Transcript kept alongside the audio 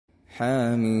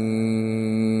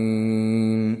حميم.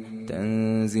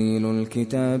 تنزيل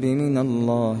الكتاب من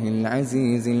الله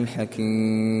العزيز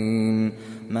الحكيم.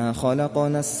 ما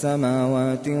خلقنا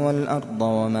السماوات والأرض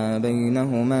وما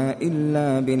بينهما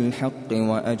إلا بالحق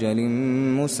وأجل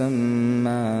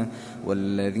مسمى،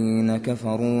 والذين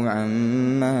كفروا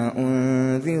عما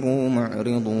أنذروا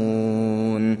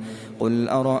معرضون. قل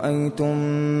أرأيتم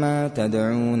ما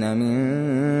تدعون من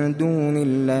دون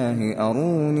الله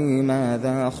أروني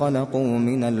ماذا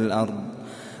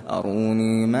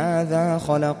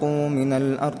خلقوا من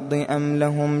الأرض أم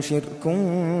لهم شرك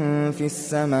في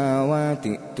السماوات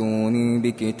ائتوني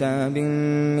بكتاب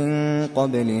من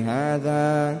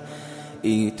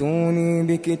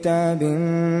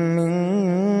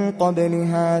قبل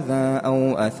هذا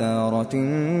أو أثارة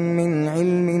من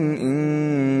علم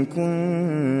إن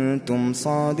كنتم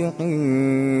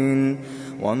صادقين.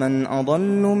 ومن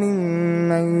أضل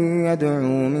ممن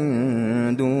يدعو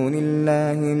من دون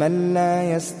الله من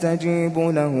لا يستجيب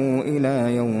له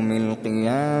إلى يوم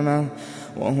القيامة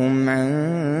وهم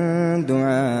عن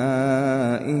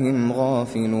دعائهم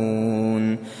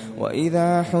غافلون.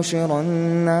 وإذا حشر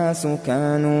الناس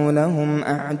كانوا لهم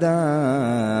أعداء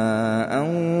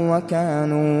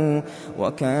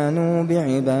وكانوا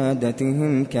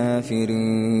بعبادتهم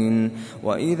كافرين.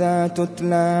 وإذا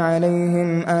تتلى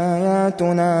عليهم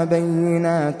آياتنا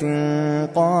بينات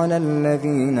قال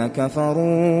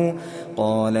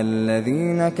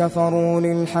الذين كفروا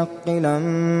للحق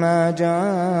لما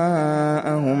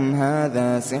جاءهم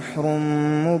هذا سحر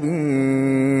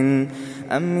مبين.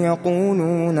 أم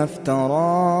يقولون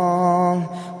افتراه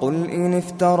قل إن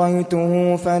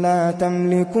افتريته فلا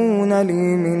تملكون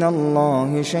لي من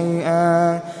الله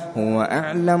شيئا هو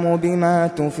أعلم بما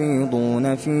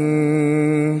تفيضون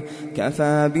فيه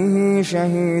كفى به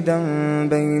شهيدا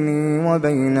بيني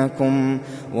وبينكم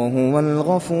وهو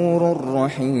الغفور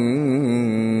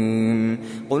الرحيم.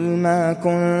 قل ما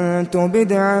كنت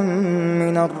بدعا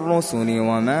من الرسل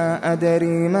وما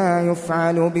أدري ما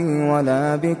يفعل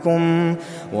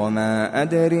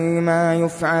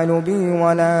بي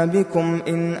ولا بكم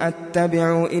إن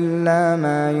أتبع إلا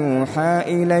ما يوحى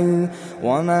إلي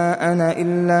وما أنا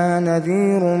إلا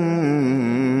نذير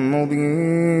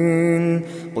مبين.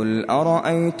 قل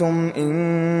أرأيتم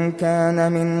إن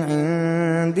كان من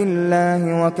عند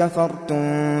الله وكفرتم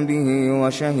به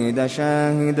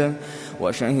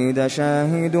وشهد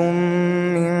شاهد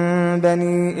من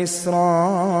بني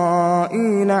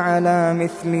إسرائيل على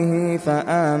مثله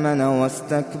فآمن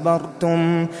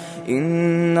واستكبرتم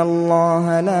إن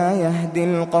الله لا يهدي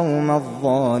القوم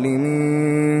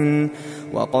الظالمين.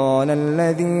 وقال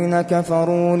الذين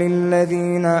كفروا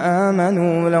للذين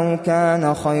آمنوا لو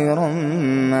كان خيرا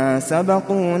ما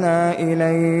سبقونا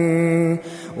إليه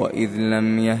وإذ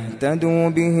لم يهتدوا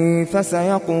به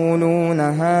فسيقولون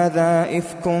هذا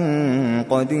إفك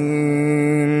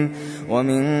قديم.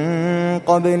 ومن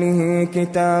قبله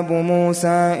كتاب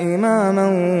موسى إماما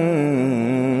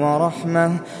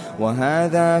ورحمة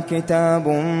وهذا كتاب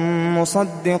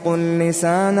مصدق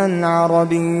لسانا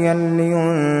عربيا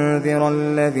لينذر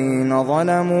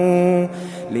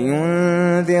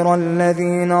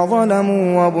الذين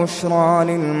ظلموا وبشرى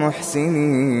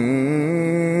للمحسنين.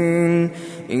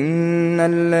 إن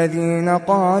الذين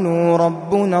قالوا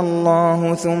ربنا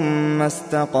الله ثم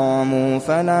استقاموا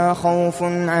فلا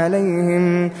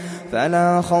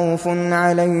خوف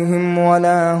عليهم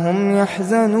ولا هم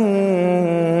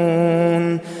يحزنون.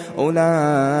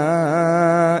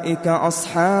 أولئك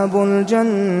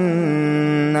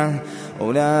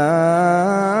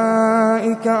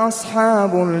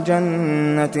أصحاب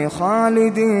الجنة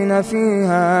خالدين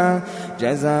فيها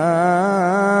جزاء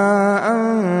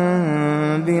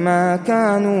بما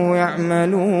كانوا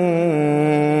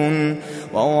يعملون.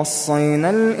 ووصينا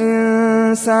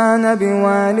الإنسان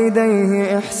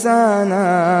بوالديه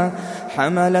إحسانا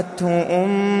حملته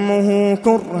أمه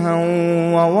كرها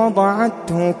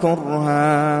ووضعته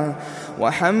كرها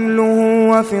وحمله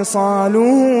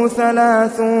وفصاله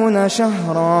 30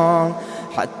 شهرا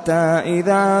حتى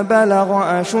إذا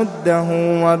بلغ أشده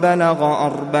وبلغ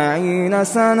 40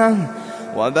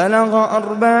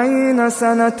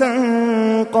 سنة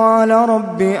قال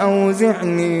رب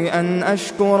أوزعني أن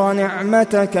أشكر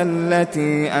نعمتك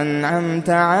التي أنعمت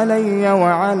علي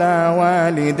وعلى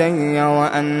والدي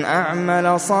وأن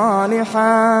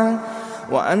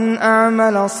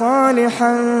أعمل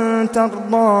صالحا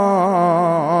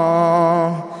ترضاه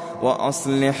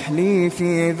وأصلح لي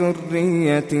في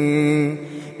ذريتي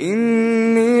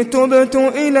إني تبت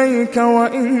إليك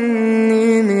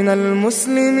وإني من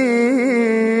المسلمين.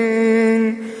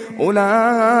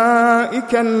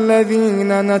 أولئك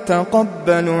الذين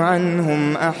نتقبل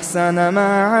عنهم أحسن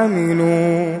ما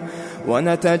عملوا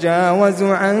ونتجاوز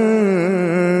عن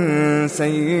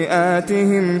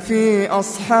سيئاتهم في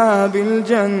أصحاب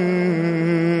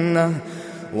الجنة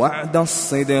وعد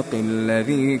الصدق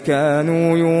الذي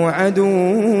كانوا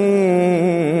يوعدون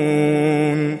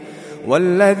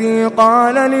والذي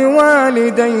قال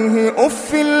لوالديه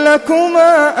أف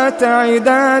لكما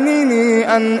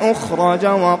أتعدانني أن أخرج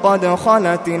وقد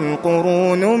خلت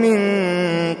القرون من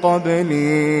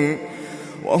قبلي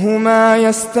وهما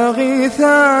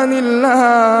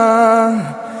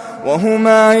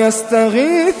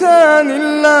يستغيثان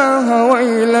الله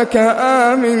ويلك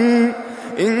آمن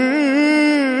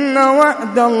إن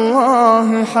وعد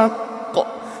الله حق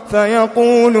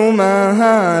فيقول ما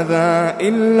هذا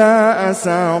إلا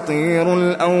أساطير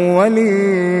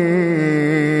الأولين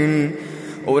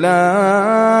أولئك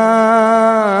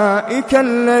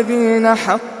الذين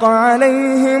حق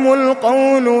عليهم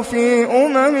القول في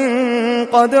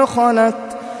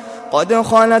قد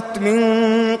خلت من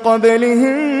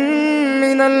قبلهم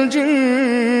من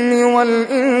الجن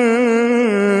والإنس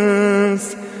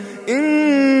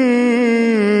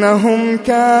إنهم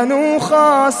كانوا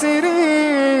خاسرين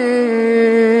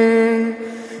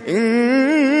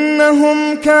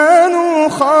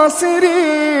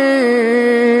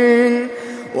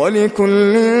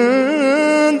ولكل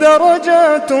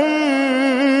درجات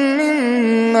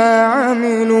مما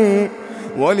عملوا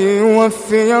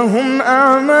وليوفيهم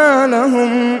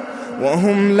أعمالهم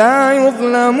وهم لا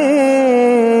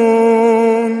يظلمون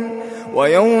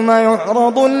ويوم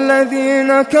يعرض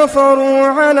الذين كفروا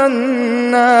على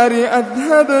النار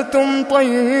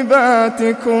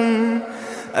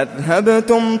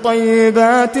أذهبتم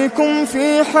طيباتكم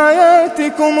في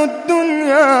حياتكم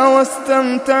الدنيا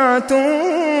واستمتعتم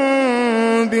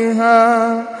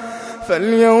بها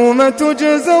فاليوم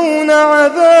تجزون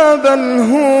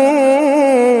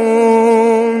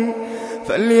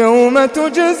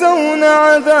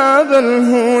عذاب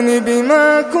الهون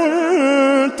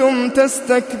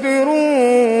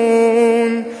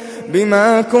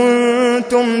بما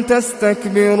كنتم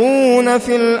تستكبرون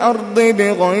في الأرض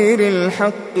بغير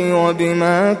الحق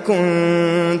وبما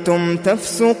كنتم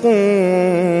تفسقون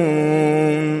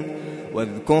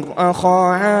واذكر أخا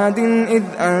عاد إذ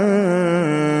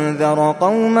أنذر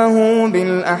قومه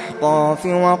بالأحقاف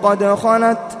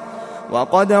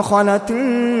وقد خلت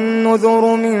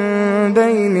النذر من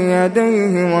بين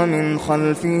يديه ومن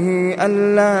خلفه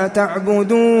ألا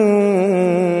تعبدوا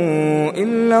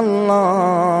إلا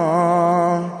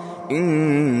الله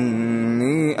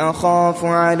إني أخاف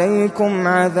عليكم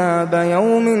عذاب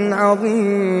يوم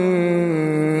عظيم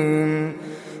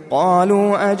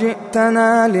قالوا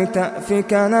أجئتنا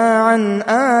لتأفكنا عن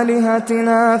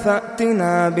آلهتنا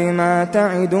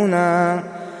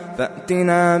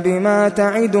فأتنا بما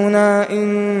تعدنا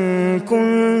إن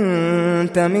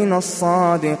كنت من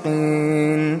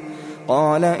الصادقين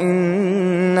قال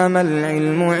إنما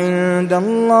العلم عند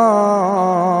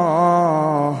الله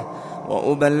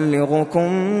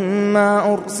وأبلغكم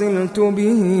ما أرسلت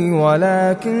به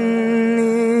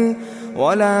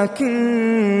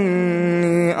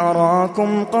ولكني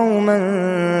أراكم قوما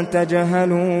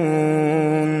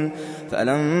تجهلون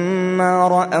فلما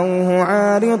رأوه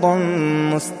عارضا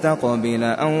مستقبل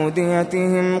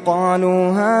أوديتهم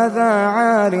قالوا هذا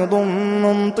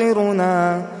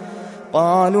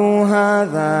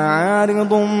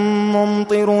عارض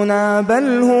ممطرنا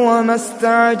بل هو ما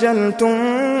استعجلتم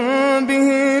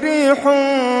به ريح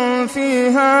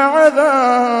فيها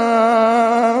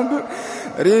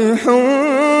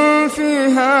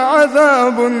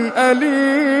عذاب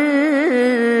أليم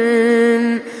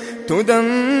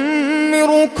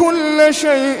تدمر كل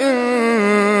شيء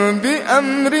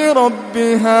بأمر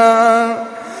ربها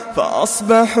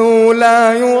فأصبحوا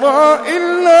لا يرى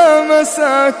إلا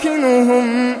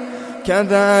مساكنهم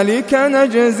كذلك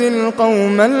نجزي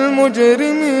القوم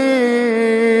المجرمين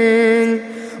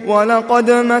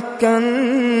ولقد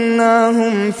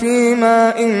مكناهم في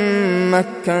ماء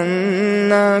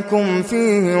مكناكم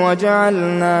فيه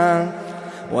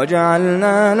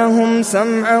وجعلنا لهم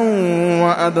سمعا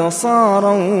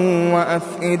وأبصارا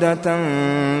وأفئدة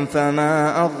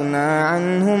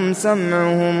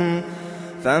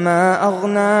فما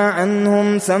أغنى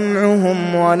عنهم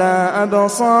سمعهم ولا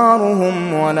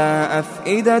أبصارهم ولا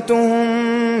أفئدتهم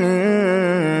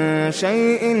من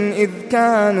شيء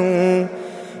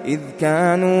إذ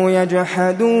كانوا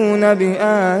يجحدون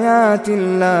بآيات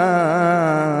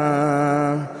الله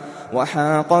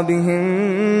وحاق بهم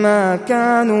ما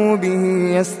كانوا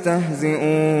به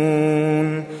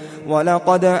يستهزئون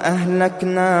ولقد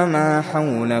أهلكنا ما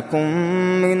حولكم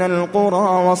من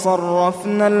القرى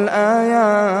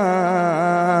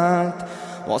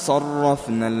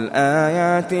وصرفنا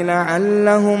الآيات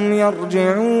لعلهم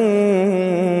يرجعون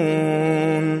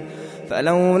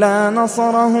فلولا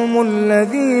نصرهم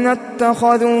الذين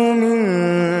اتخذوا من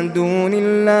دون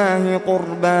الله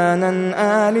قربانا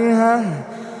آلهة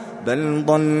بل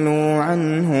ضلوا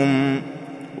عنهم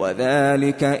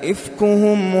وذلك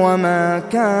إفكهم وما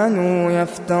كانوا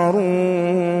يفترون.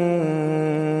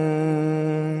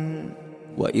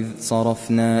 وإذ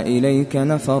صرفنا إليك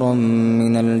نفرا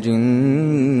من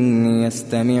الجن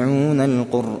يستمعون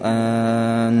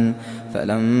القرآن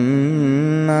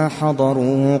فلما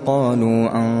حضروه قالوا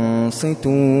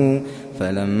أنصتوا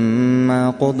فلما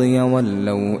قضي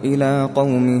ولوا إلى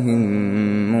قومهم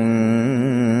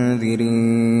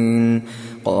منذرين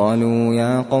قالوا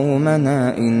يا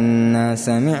قومنا إنا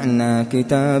سمعنا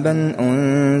كتابا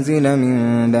أنزل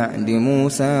من بعد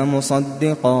موسى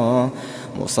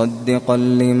مصدقا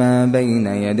لما بين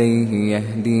يديه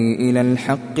يهدي إلى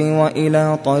الحق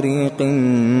وإلى طريق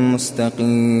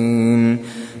مستقيم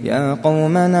يا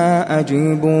قومنا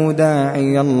أجيبوا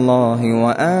داعي الله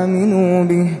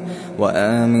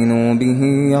وآمنوا به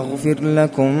يغفر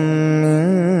لكم من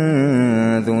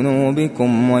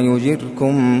ذنوبكم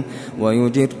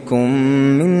ويجركم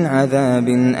من عذاب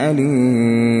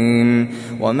أليم.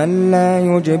 ومن لا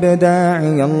يجب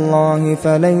داعي الله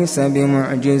فليس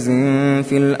بمعجز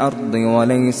في الأرض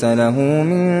وليس له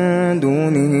من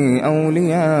دونه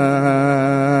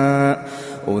أولياء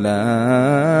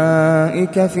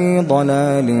أولئك في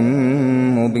ضلال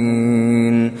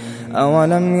مبين.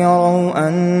 أولم يروا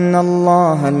أن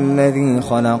الله الذي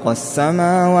خلق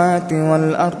السماوات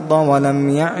والأرض ولم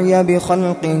يعي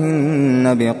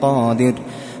بخلقهن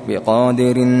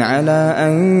بقادر على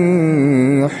أن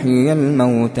يحيي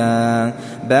الموتى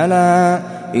بلى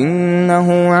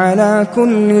إنه على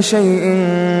كل شيء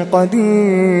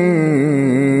قدير.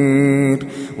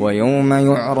 ويوم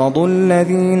يعرض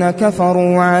الذين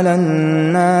كفروا على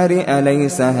النار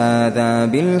أليس هذا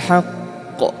بالحق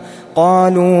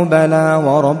قالوا بلى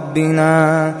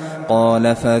وربنا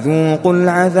قال فذوقوا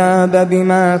العذاب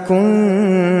بما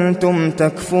كنتم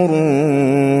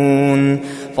تكفرون.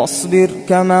 فاصبر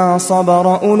كما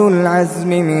صبر أولو العزم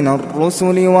من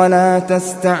الرسل ولا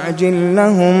تستعجل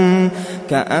لهم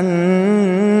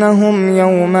كأنهم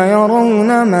يوم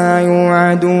يرون ما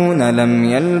يوعدون لم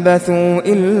يلبثوا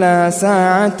إلا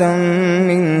ساعة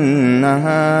من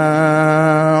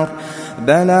نهار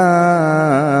بلاغ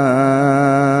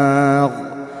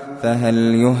فهل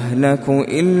يهلك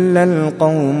إلا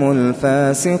القوم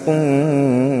الفاسقون.